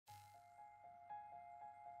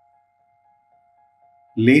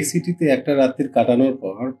লে সিটিতে একটা রাত্রি কাটানোর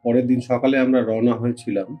পর পরের দিন সকালে আমরা রওনা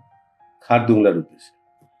হয়েছিলাম খারদুংলার উদ্দেশ্যে।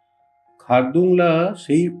 খারদুংলা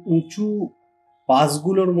সেই উঁচু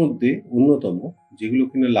পাসগুলোর মধ্যে অন্যতম, যেগুলো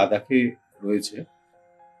কিনা লাদাখে রয়েছে।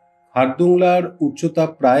 খারদুংলার উচ্চতা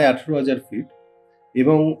প্রায় 18,000 ফিট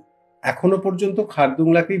এবং এখনো পর্যন্ত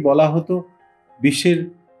খারদুংলাকেই বলা হতো বিশ্বের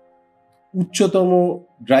উচ্চতম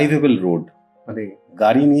ড্রাইভেবল রোড। মানে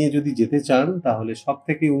গাড়ি নিয়ে যদি যেতে চান তাহলে সব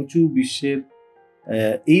থেকে উঁচু বিশ্বের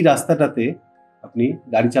এই রাস্তাটাতে আপনি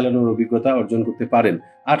গাড়ি চালানোর অভিজ্ঞতা অর্জন করতে পারেন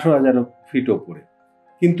 18,000 ফিট ওপরে।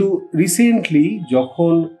 কিন্তু রিসেন্টলি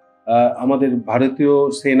যখন আমাদের ভারতীয়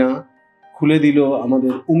সেনা খুলে দিল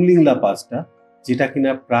আমাদের উমলিংলা পাসটা, যেটা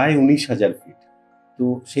কিনা প্রায় 19,000 ফিট, তো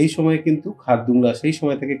সেই সময় কিন্তু খারদুংলা, সেই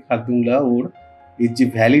সময় থেকে খারদুংলা ওর এর যে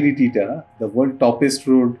ভ্যালিডিটিটা, দ্য ওয়ার্ল্ড টপেস্ট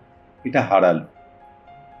রোড, এটা হারালো।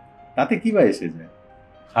 তাতে কি বা এসে যায়,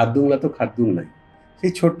 খারদুংলা তো খারদুংলাই।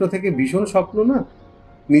 সেই ছোট্ট থেকে ভীষণ স্বপ্ন না,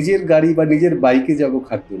 নিজের গাড়ি বা নিজের বাইকে যাব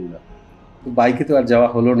খারদুংলা, তো বাইকে তো আর যাওয়া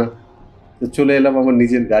হলো না, তো চলে এলাম আমার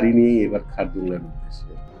নিজের গাড়ি নিয়েই এবার খারদুংলার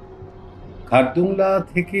উদ্দেশ্যে। খারদুংলা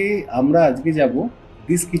থেকে আমরা আজকে যাব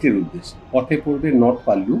ডিসকিটের উদ্দেশ্যে। পথে পড়বে নর্থ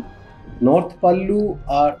পাল্লু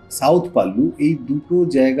আর সাউথ পাল্লু, এই দুটো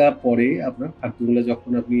জায়গা পরে আপনার খারদুংলা।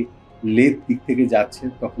 যখন আপনি লেহ দিক থেকে যাচ্ছেন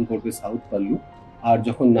তখন পড়বে সাউথ পাল্লু, আর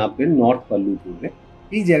যখন নামবেন নর্থ পাল্লু পড়বে।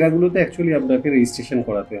 এই জায়গাগুলোতে অ্যাকচুয়ালি আপনাকে রেজিস্ট্রেশন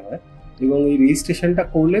করাতে হয় এবং এই রেজিস্ট্রেশনটা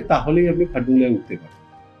করলে তাহলেই আপনি খারদুংলায় উঠতে পারেন।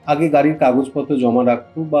 আগে গাড়ির কাগজপত্র জমা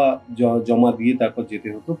রাখতো বা জমা দিয়ে তারপর যেতে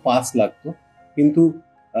হতো, পাস লাগতো। কিন্তু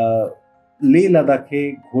লে লাদাখে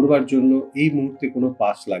ঘোরবার জন্য এই মুহূর্তে কোনো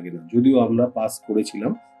পাস লাগে না, যদিও আমরা পাস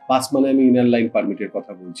করেছিলাম। পাস মানে আমি ইনার লাইন পারমিটের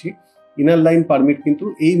কথা বলছি। ইনার লাইন পারমিট কিন্তু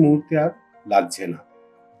এই মুহূর্তে আর লাগছে না।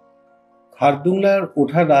 খারদুংলার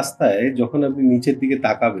ওঠার রাস্তায় যখন আপনি নিচের দিকে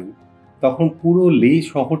তাকাবেন তখন পুরো লে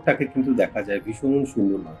শহরটাকে কিন্তু দেখা যায় ভীষণ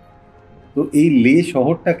সুন্দরভাবে। তো এই লে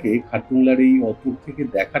শহরটাকে খারদুংলার এই অপর থেকে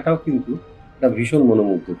দেখাটাও কিন্তু একটা ভীষণ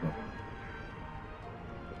মনোমুগ্ধকর।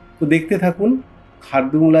 তো দেখতে থাকুন,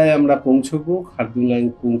 খারদুংলায় আমরা পৌঁছবো, খারদুংলায়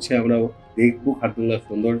পৌঁছে আমরা দেখবো খারদুংলার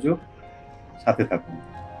সৌন্দর্য। সাথে থাকুন।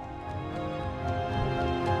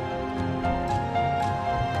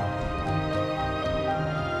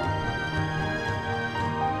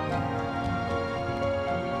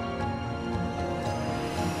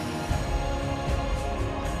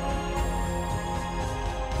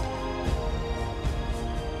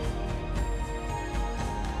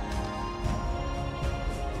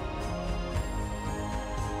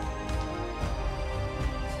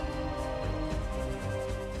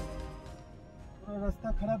 रास्ता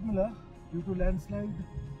खराब मिला ड्यू टू लैंडस्लाइड।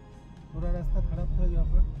 थोड़ा रास्ता खराब था यहाँ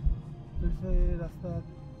पर, फिर से रास्ता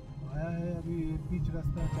आया है। अभी पिच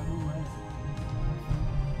रास्ता चालू हुआ है।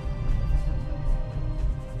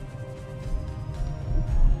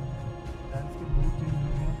 लैंडस्केप बहुत चेंज हो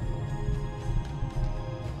गया।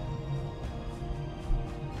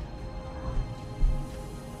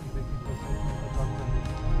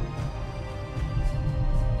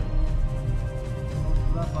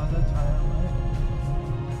 पूरा बादल छाया हुआ है।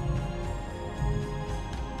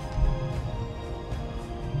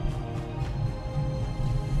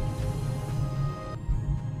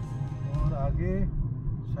 आगे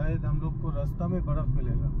शायद हम लोग को रास्ता में बर्फ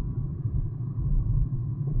मिलेगा।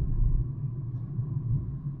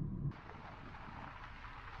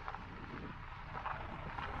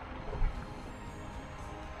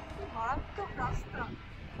 रास्ता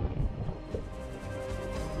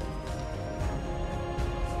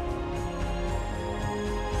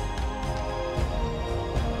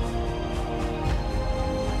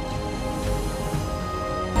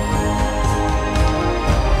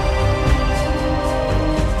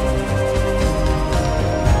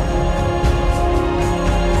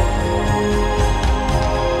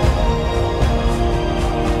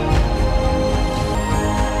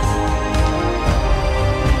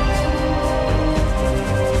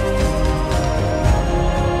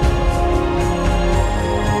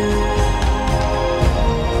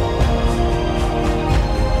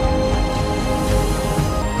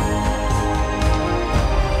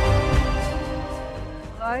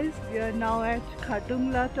we are now at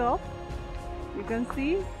Khardungla top. You can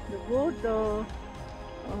see the board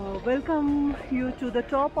welcome you to the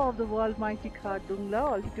top of the world mighty Khardungla.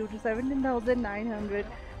 Altitude is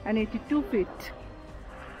 17,982 feet.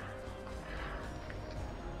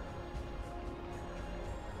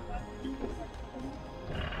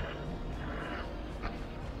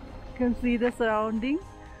 You can see the surrounding.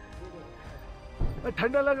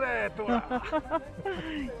 ठंडा लग रहा है थोड़ा।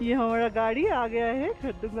 ये हमारा गाड़ी आ गया है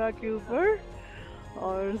खरदुंगला के ऊपर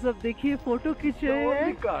और सब देखिए फोटो खींच रहे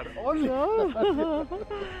हैं।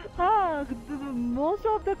 हाँ, most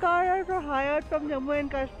of the car are hired from Jammu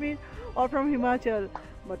and Kashmir or from Himachal,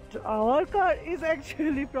 but our car is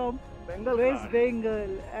actually from West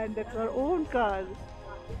Bengal, and that's our own car.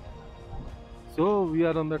 So we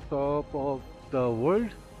are on the top of the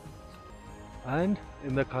world and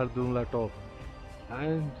in the Khardungla top,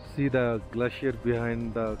 and see the glacier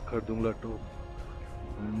behind the Khardungla top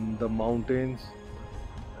and the mountains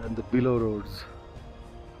and the below roads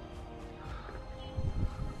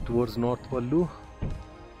towards North Pallu.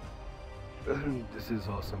 This is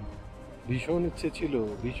awesome. ভীষণ ইচ্ছে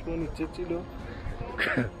ছিল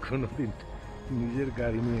কোনোদিন নিজের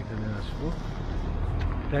গাড়ি নিয়ে এখানে আসবো।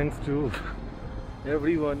 Thanks to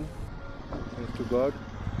everyone, thanks to God,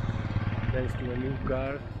 thanks to a new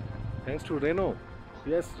car, thanks to Renault,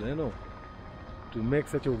 yes Renault, to make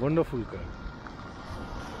such a wonderful car.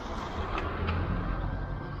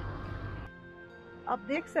 आप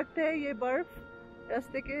देख सकते हैं ये बर्फ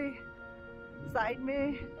रास्ते के साइड में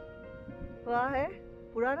हुआ है,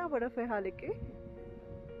 पुराना बर्फ है हालांकि।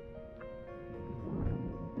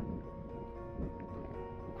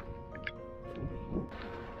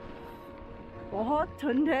 बहुत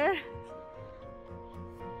ठंड है।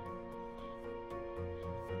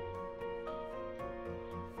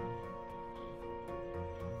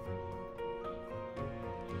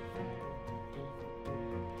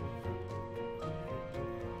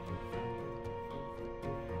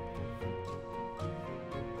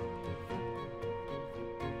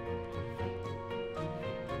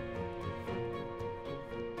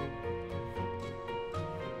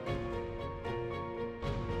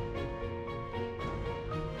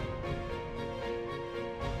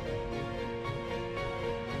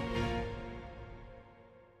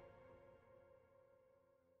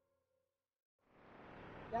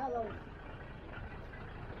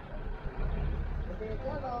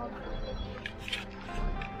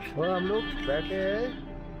 और हम लोग बैठे हैं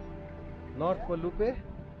नॉर्थ पल्लू पे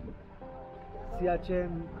सियाचेन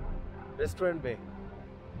रेस्टोरेंट में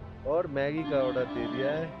और मैगी का ऑर्डर दे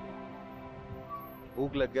दिया है।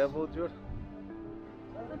 भूख लग गया बहुत जोर।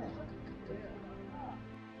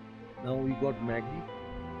 Now we got Maggi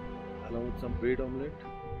along with some bread omelette,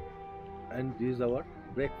 and this is our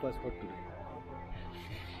breakfast for today.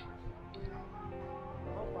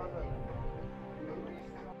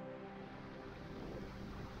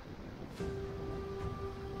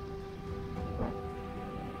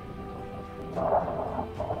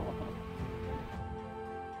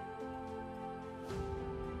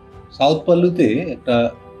 South পাল্লুতে একটা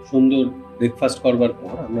সুন্দর ব্রেকফাস্ট করবার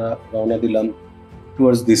পর আমরা রওনা দিলাম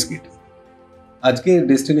টুয়ার্ডস দিসকিট। আজকে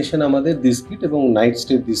ডেস্টিনেশন আমাদের দিসকিট এবং নাইট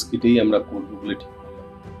স্টে দিসকিটেই আমরা করবো বলে ঠিক করলাম।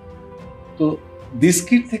 তো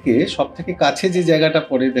দিসকিট থেকে সব থেকে কাছে যে জায়গাটা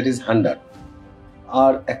পড়ে দ্যাট ইজ হান্ডার,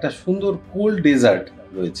 আর একটা সুন্দর কোল্ড ডেজার্ট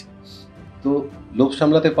রয়েছে। তো লোভ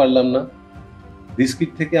সামলাতে পারলাম না,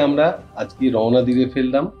 দিসকিট থেকে আমরা আজকে রওনা দিয়ে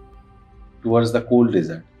ফেললাম টুয়ার্ডস দ্য কোল্ড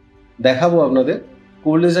ডেজার্ট। দেখাবো আপনাদের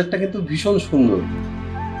কোল্ড ডেজার্টটা কিন্তু ভীষণ সুন্দর।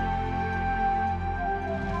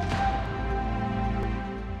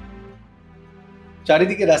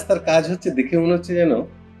 চারিদিকে রাস্তার কাজ হচ্ছে, দেখে মনে হচ্ছে যেন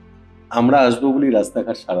আমরা আসবো বলে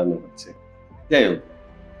রাস্তাঘাট সারানো হচ্ছে। যাই হোক,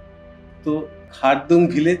 তো খারদুং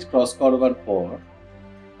ভিলেজ ক্রস করবার পর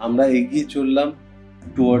আমরা এগিয়ে চললাম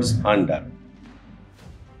টুয়ার্ডস হান্ডার।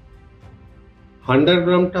 হান্ডার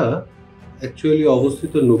গ্রামটা অ্যাকচুয়ালি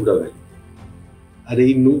অবস্থিত নুব্রা ভ্যালি, আর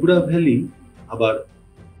এই নুব্রা ভ্যালি আবার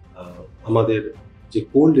আমাদের যে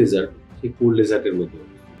কোল্ড ডেজার্ট, সেই কোল্ড ডেজার্টের মধ্যে।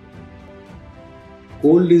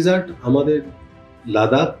 কোল্ড ডেজার্ট আমাদের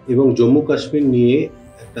লাদাখ এবং জম্মু কাশ্মীর নিয়ে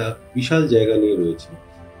একটা বিশাল জায়গা নিয়ে রয়েছে,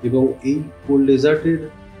 এবং এই কোল্ড ডেজার্টের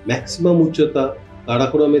ম্যাক্সিমাম উচ্চতা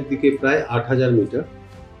কারাকোরামের দিকে প্রায় 8,000 মিটার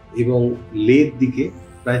এবং লের দিকে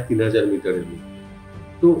প্রায় 3,000 মিটারের মধ্যে।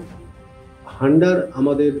 তো হান্ডার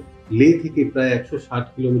আমাদের লে থেকে প্রায় 160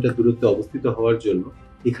 কিলোমিটার দূরত্বে অবস্থিত হওয়ার জন্য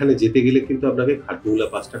এখানে যেতে গেলে কিন্তু আপনাকে খারদুংলা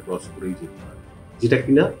পাসটা ক্রস করেই যেতে হয়, যেটা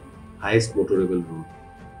কিনা হাইয়েস্ট মোটরেবল রোড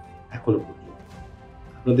এখনো পর্যন্ত।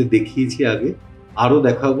 আপনাদের দেখিয়েছি আগে, আরও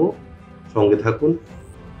দেখাবো, সঙ্গে থাকুন।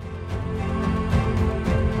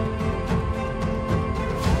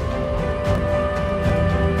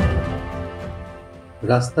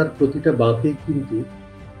 রাস্তার প্রতিটা বাঁকেই কিন্তু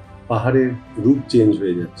পাহাড়ের রূপ চেঞ্জ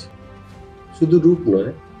হয়ে যাচ্ছে। শুধু রূপ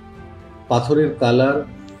নয়, পাথরের কালার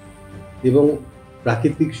এবং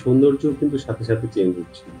প্রাকৃতিক সৌন্দর্য কিন্তু সাথে সাথে চেঞ্জ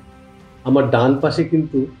হচ্ছে। আমার ডান পাশে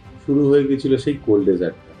কিন্তু শুরু হয়ে গেছিল সেই কোল্ড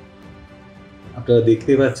ডেজার্টটা। আপনারা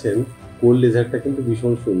দেখতে পাচ্ছেন কোল্ড ডেজার্টটা কিন্তু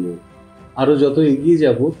ভীষণ সুন্দর। আরও যত এগিয়ে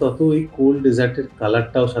যাব তত এই কোল্ড ডেজার্টের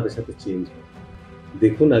কালারটাও সাথে সাথে চেঞ্জ হয়।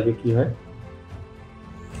 দেখুন আগে কি হয়।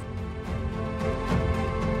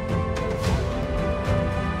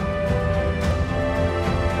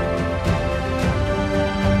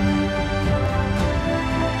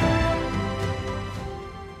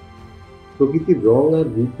 প্রকৃতির রং আর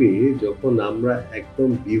রূপে যখন আমরা একদম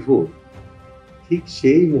বিভোর, ঠিক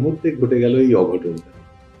সেই মুহূর্তে ঘটে গেল এই অঘটনটা।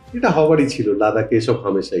 এটা হবারই ছিল, লাদাখে এসব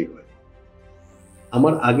হামেশাই হয়।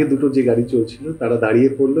 আমার আগে দুটো যে গাড়ি চলছিল তারা দাঁড়িয়ে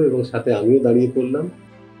পড়লো এবং সাথে আমিও দাঁড়িয়ে পড়লাম।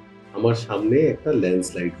 আমার সামনে একটা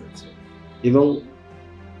ল্যান্ডস্লাইড হচ্ছে এবং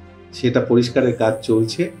সেটা পরিষ্কারের কাজ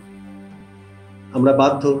চলছে। আমরা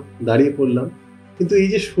বাধ্য দাঁড়িয়ে পড়লাম, কিন্তু এই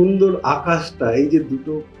যে সুন্দর আকাশটা, এই যে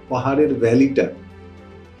দুটো পাহাড়ের ভ্যালিটা,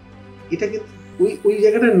 এটা কিন্তু ওই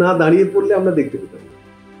জায়গাটা না দাঁড়িয়ে পড়লে আমরা দেখতে পেতাম না।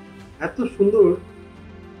 এত সুন্দর,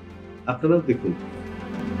 আপনারাও দেখুন।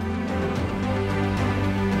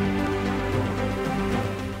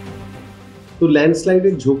 তো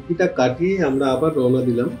ল্যান্ডস্লাইডের ঝোঁকিটা কাটিয়ে আমরা আবার রওনা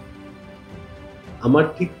দিলাম। আমার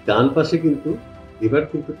ঠিক ডান পাশে কিন্তু এবার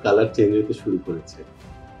কিন্তু কালার চেঞ্জ হতে শুরু করেছে।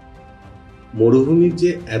 মরুভূমির যে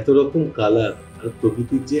এত রকম কালার আর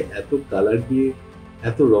প্রকৃতির যে এত কালার দিয়ে,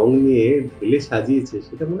 এত রং নিয়ে ঢেলে সাজিয়েছে,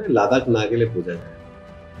 সেটা মনে হয় লাদাখ না গেলে বোঝা যায়।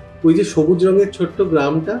 ওই যে সবুজ রঙের ছোট্ট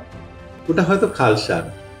গ্রামটা, ওটা হয়তো খালসার।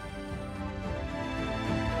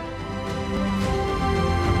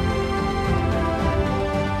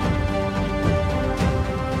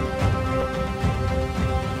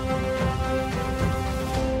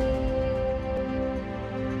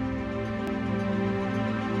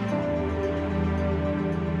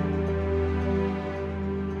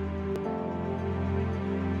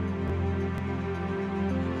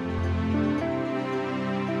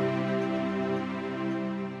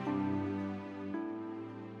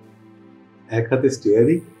 এক হাতে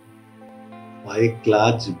স্টিয়ারিং, পায়ে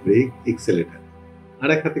ক্লাচ, ব্রেক, এক্সেলেটার, আর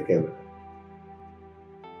এক হাতে ক্যামেরা।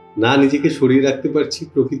 না নিজেকে সরিয়ে রাখতে পারছি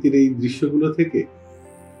প্রকৃতির এই দৃশ্যগুলো থেকে,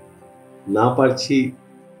 না পারছি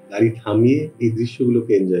গাড়ি থামিয়ে এই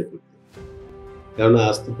দৃশ্যগুলোকে এনজয় করতে। কেননা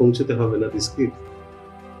আজ তো পৌঁছতে হবে না বিস্কিট,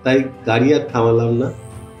 তাই গাড়ি আর থামালাম না,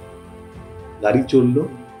 গাড়ি চললো।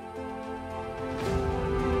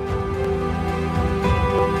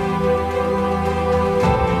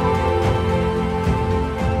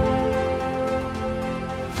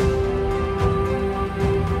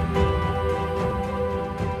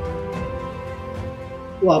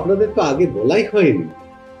 তো আপনাদের তো আগে বলাই হয়নি,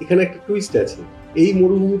 এখানে একটা টুইস্ট আছে। এই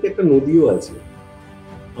মরুভূমিতে একটা নদীও আছে।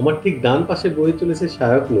 আমার ঠিক ডান পাশে বয়ে চলেছে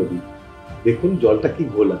সহায়ক নদী। দেখুন জলটা কি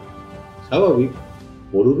ঘোলা। স্বাভাবিক,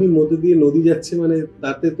 মরুভূমির মধ্যে দিয়ে নদী যাচ্ছে মানে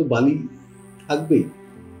তাতে তো বালি থাকবেই,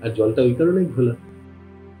 আর জলটা ওই কারণেই ঘোলা।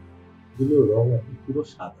 এগুলো রং এখন পুরো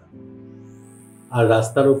সাদা, আর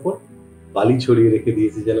রাস্তার ওপর বালি ছড়িয়ে রেখে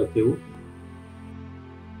দিয়েছে যেন কেউ,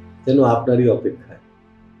 যেন আপনারই অপেক্ষায়।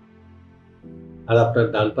 আর আপনার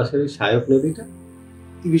ডান পাশের ওই সহায়ক নদীটা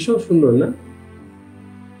কি ভীষণ সুন্দর না?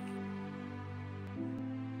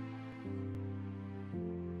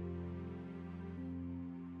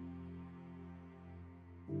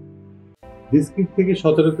 ডিস্কিট থেকে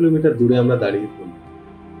 17 কিলোমিটার দূরে আমরা দাঁড়িয়ে পড়ি।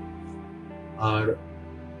 আর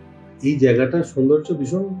এই জায়গাটার সৌন্দর্য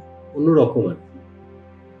ভীষণ অন্যরকম আর কি।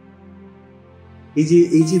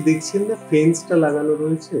 এই যে দেখছেন না ফেন্সটা লাগানো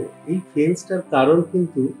রয়েছে, এই ফেন্সটার কারণ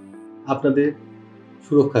কিন্তু আপনাদের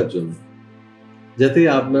সুরক্ষার জন্য, যাতে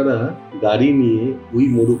আপনারা গাড়ি নিয়ে ওই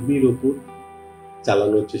মরুভূমির ওপর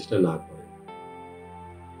চালানোর চেষ্টা না করেন।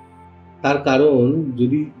 তার কারণ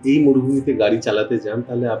যদি এই মরুভূমিতে গাড়ি চালাতে যান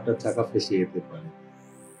তাহলে আপনার চাকা ফেঁসে যেতে পারে।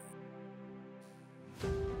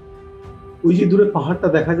 ওই যে দূরে পাহাড়টা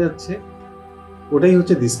দেখা যাচ্ছে, ওটাই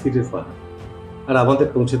হচ্ছে দিস্কিটের পাহাড়, আর আমাদের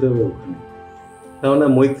পৌঁছতে হবে ওখানে, কেননা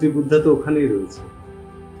মৈত্রী বুদ্ধা তো ওখানেই রয়েছে।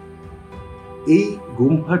 এই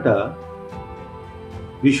গুম্ফাটা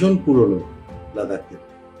ভীষণ পুরনো লাদাখের।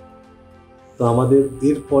 তো আমাদের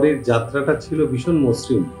এর পরের যাত্রাটা ছিল ভীষণ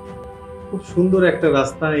মসৃণ, খুব সুন্দর একটা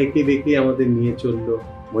রাস্তা এঁকে বেঁকে আমাদের নিয়ে চললো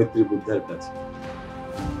মৈত্রী বুদ্ধার কাছে।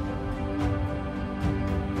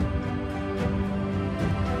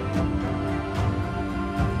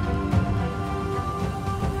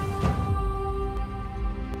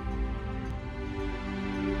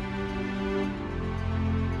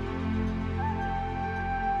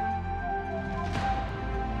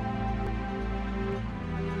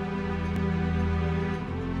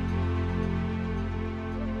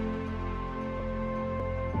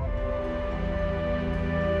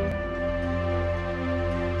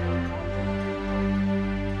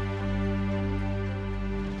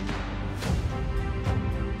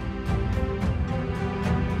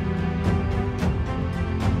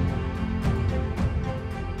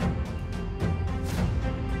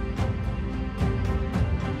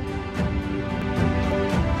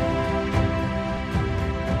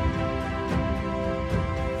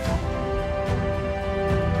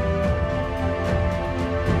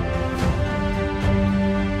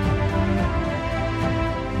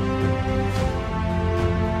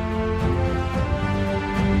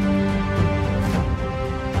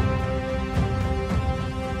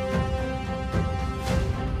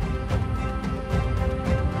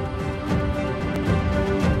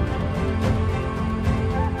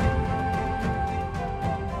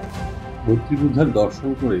 মৈত্রী বুদ্ধার দর্শন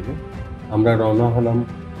করে আমরা রওনা হলাম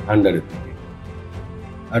হান্ডারের দিকে।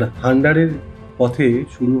 আর হান্ডারের পথে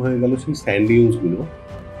শুরু হয়ে গেল সেই স্যান্ডিউন্সগুলো,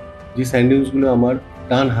 যে স্যান্ডিউন্সগুলো আমার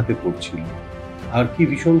ডান হাতে পড়ছিল। আর কি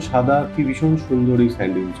ভীষণ সাদা, কি ভীষণ সুন্দর এই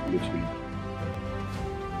স্যান্ডিউন্সগুলো ছিল।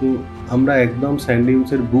 তো আমরা একদম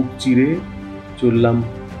স্যান্ডিউন্সের বুক চিরে চললাম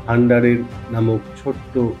হান্ডারের নামক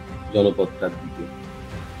ছোট্ট জলপথটার দিকে।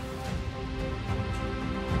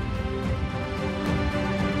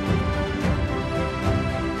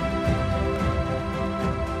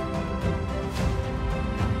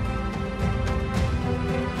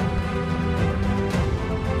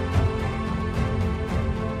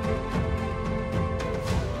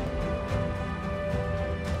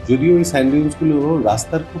 যদিও এই স্যান্ডউইচগুলো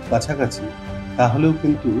রাস্তার খুব কাছাকাছি, তাহলেও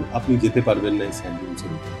কিন্তু আপনি যেতে পারবেন না এই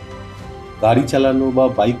স্যান্ডউইচের উপর। গাড়ি চালানো বা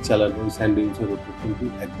বাইক চালানো এই স্যান্ডউইচের উপর কিন্তু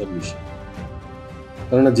একদম নিষেধ,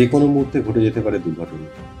 কেননা যে কোনো মুহূর্তে ঘটে যেতে পারে দুর্ঘটনা।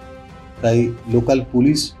 তাই লোকাল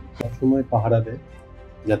পুলিশ সবসময় পাহারা দেয়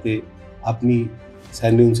যাতে আপনি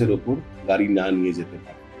স্যান্ডউইচের ওপর গাড়ি না নিয়ে যেতে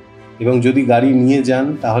পারেন, এবং যদি গাড়ি নিয়ে যান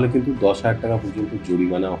তাহলে কিন্তু 10,000 টাকা পর্যন্ত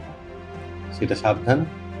জরিমানাও হয়। সেটা সাবধান,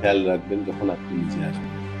 খেয়াল রাখবেন যখন আপনি নিচে আসবেন।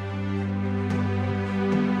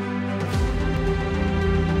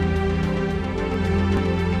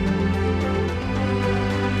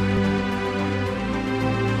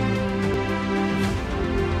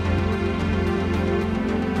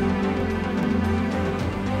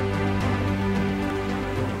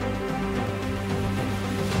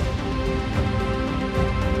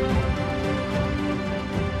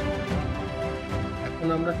 এখন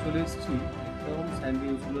আমরা চলে এসেছি একদম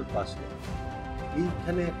স্যান্ডউইচগুলোর পাশে।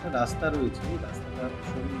 এইখানে একটা রাস্তা রয়েছে, রাস্তাটা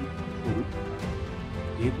ভীষণ সরু,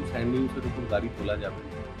 যেহেতু স্যান্ডউইচের উপর গাড়ি তোলা যাবে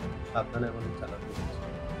না, সাবধানে আমাদের চালাতে হচ্ছে।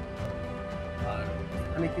 আর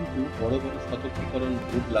এখানে কিন্তু বড় বড় সতর্কীকরণ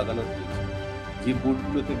বোর্ড লাগানো রয়েছে, যে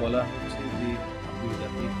বোর্ডগুলোতে বলা হচ্ছে যে আপনি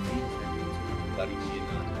যাতে এই স্যান্ডউইচের উপর গাড়ি নিয়ে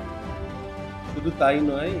না যান। শুধু তাই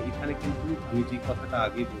নয়, এখানে কিন্তু আমি যে কথাটা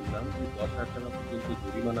আগে বললাম যে 10,000 টাকা পর্যন্ত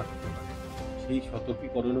জরিমানা হতে পারে, সেই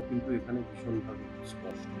সতর্কীকরণও কিন্তু এখানে ভীষণভাবে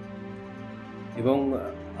স্পষ্ট। এবং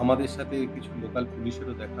আমাদের সাথে কিছু লোকাল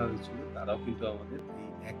পুলিশেরও দেখা হয়েছিল, তারাও কিন্তু আমাদের এই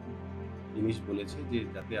একই জিনিস বলেছে যে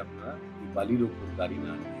যাতে আপনারা এই বালির ওপর গাড়ি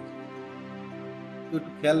না নিয়ে যান। তো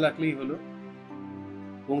একটু খেয়াল রাখলেই হলো।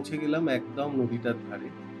 পৌঁছে গেলাম একদম নদীটার ধারে।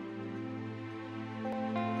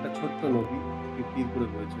 একটা ছোট্ট নদী তীর করে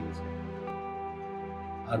বয়ে চলেছে,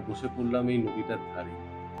 আর বসে পড়লাম এই নদীটার ধারে।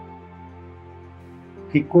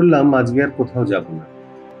 ঠিক করলাম আজকে আর কোথাও যাব না,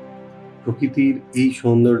 প্রকৃতির এই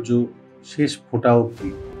সৌন্দর্য শেষ ফোঁটা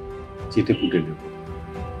অবধি চেটে পুটে নেব।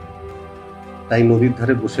 তাই নদীর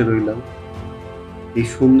ধারে বসে রইলাম এই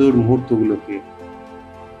সুন্দর মুহূর্তগুলোকে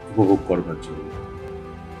উপভোগ করবার জন্য।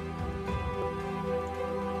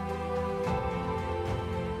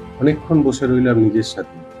 অনেকক্ষণ বসে রইলাম নিজের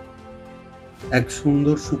সাথে, এক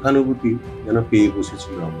সুন্দর সুখানুভূতি যেন পেয়ে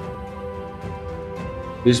বসেছিল আমার।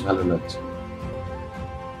 বেশ ভালো লাগছে।